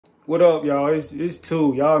What up, y'all? It's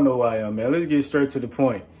two. Y'all know who I am, man. Let's get straight to the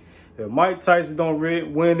point. If Mike Tyson don't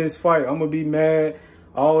win this fight, I'm gonna be mad.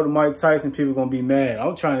 All the Mike Tyson people gonna be mad.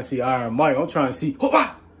 I'm trying to see Iron Mike. I'm trying to see.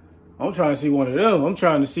 I'm trying to see one of them. I'm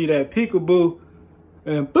trying to see that peekaboo,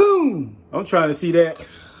 and boom. I'm trying to see that.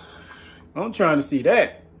 I'm trying to see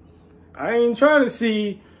that. I ain't trying to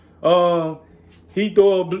see. He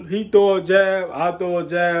throw a jab, I throw a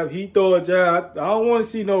jab, he throw a jab. I don't want to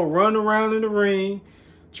see no run around in the ring,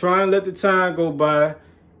 trying to let the time go by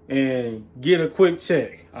and get a quick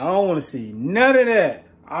check. I don't want to see none of that.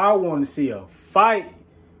 I want to see a fight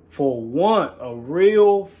for once, a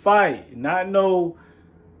real fight, not no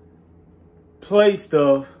play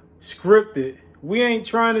stuff, scripted. We ain't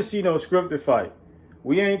trying to see no scripted fight.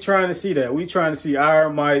 We ain't trying to see that. We trying to see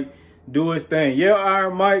Iron Mike do his thing. Yeah,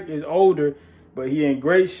 Iron Mike is older, but he in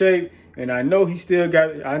great shape, and I know he still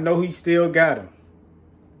got him.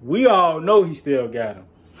 We all know he still got him.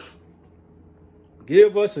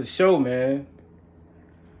 Give us a show, man.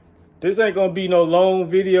 This ain't gonna be no long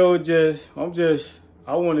video.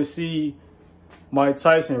 I want to see Mike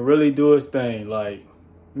Tyson really do his thing. Like,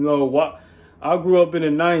 you know what? I grew up in the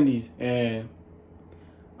 90s, and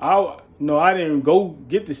I didn't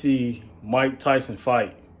get to see Mike Tyson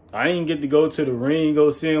fight. I didn't get to go to the ring, go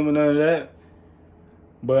see him or none of that.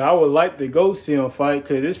 But I would like to go see him fight,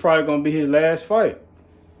 because this probably going to be his last fight.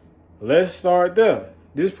 Let's start there.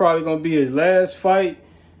 This probably going to be his last fight,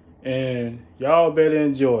 and y'all better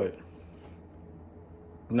enjoy it.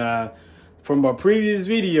 Now, from my previous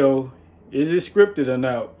video, is it scripted or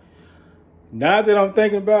not? Now that I'm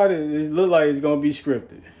thinking about it, it looks like it's going to be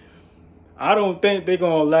scripted. I don't think they're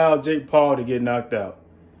going to allow Jake Paul to get knocked out.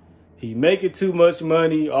 He making too much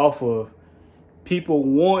money off of people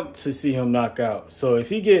want to see him knock out. So if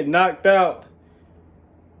he get knocked out,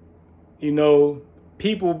 you know,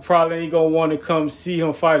 people probably ain't going to want to come see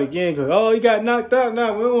him fight again because, oh, he got knocked out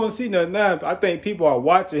now. We don't want to see nothing now. I think people are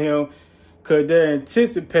watching him because they're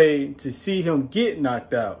anticipating to see him get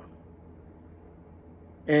knocked out.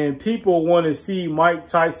 And people want to see Mike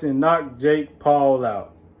Tyson knock Jake Paul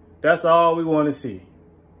out. That's all we want to see.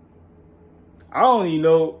 I don't even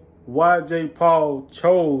know why Jake Paul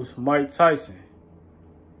chose Mike Tyson.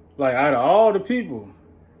 Like, out of all the people,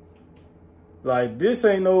 like, this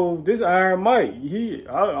Iron Mike.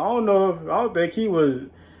 I don't think he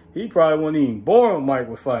probably wasn't even born when Mike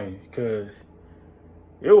was fighting, because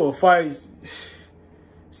it was fights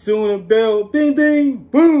soon as bell, ding, ding,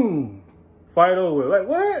 boom, fight over. Like,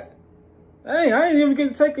 what? Dang, I ain't even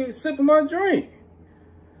get to take a sip of my drink.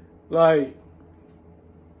 Like,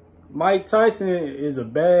 Mike Tyson is a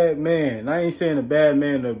bad man. I ain't saying a bad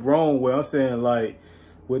man in the wrong way. I'm saying, like,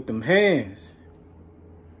 with them hands.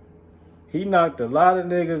 He knocked a lot of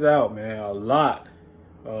niggas out, man. A lot.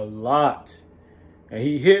 And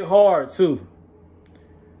he hit hard, too.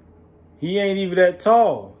 He ain't even that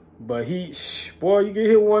tall. But boy, you can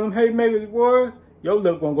hit one of them haymakers, boy. Your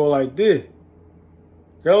lip gonna go like this.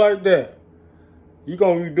 Go like that. You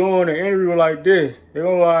gonna be doing an interview like this. They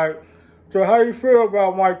gonna like, so how you feel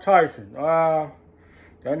about Mike Tyson? That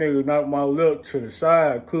nigga knocked my lip to the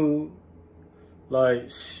side, cool. Like,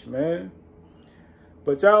 man.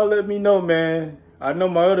 But y'all let me know, man. I know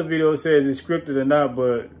my other video says it's scripted or not,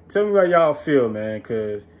 but tell me how y'all feel, man,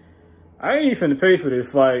 because I ain't finna pay for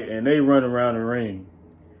this fight and they run around the ring.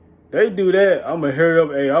 They do that, I'm gonna hurry up.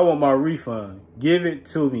 Hey, I want my refund. Give it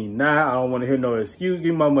to me now. I don't want to hear no excuse.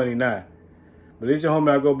 Give me my money now. But it's your homie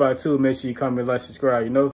I go by too. Make sure you comment, like, subscribe, you know?